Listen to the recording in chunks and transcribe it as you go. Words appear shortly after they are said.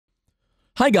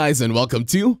Hi guys and welcome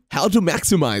to How to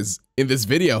Maximize. In this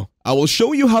video, I will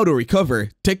show you how to recover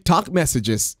TikTok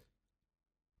messages.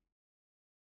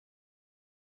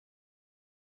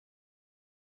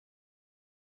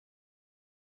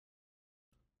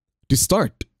 To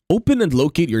start, open and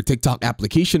locate your TikTok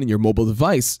application in your mobile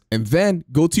device and then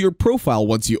go to your profile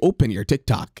once you open your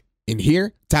TikTok. In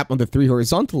here, tap on the three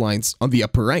horizontal lines on the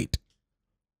upper right.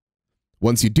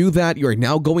 Once you do that, you are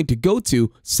now going to go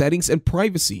to Settings and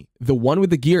Privacy, the one with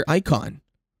the gear icon.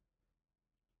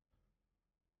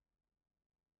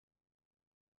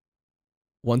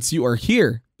 Once you are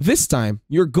here, this time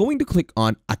you're going to click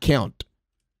on Account.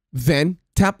 Then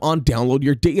tap on Download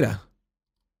Your Data.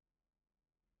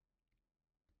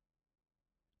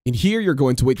 In here, you're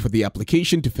going to wait for the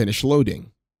application to finish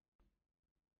loading.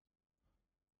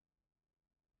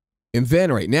 And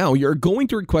then right now, you're going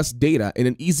to request data in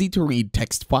an easy-to-read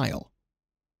text file.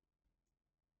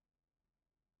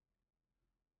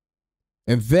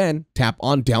 And then tap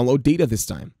on Download Data this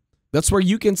time. That's where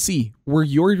you can see where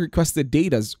your requested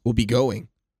data will be going.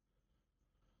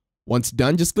 Once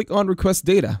done, just click on Request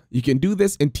Data. You can do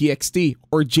this in TXT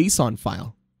or JSON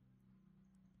file.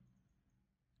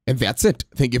 And that's it.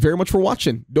 Thank you very much for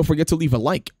watching. Don't forget to leave a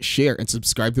like, share, and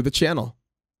subscribe to the channel.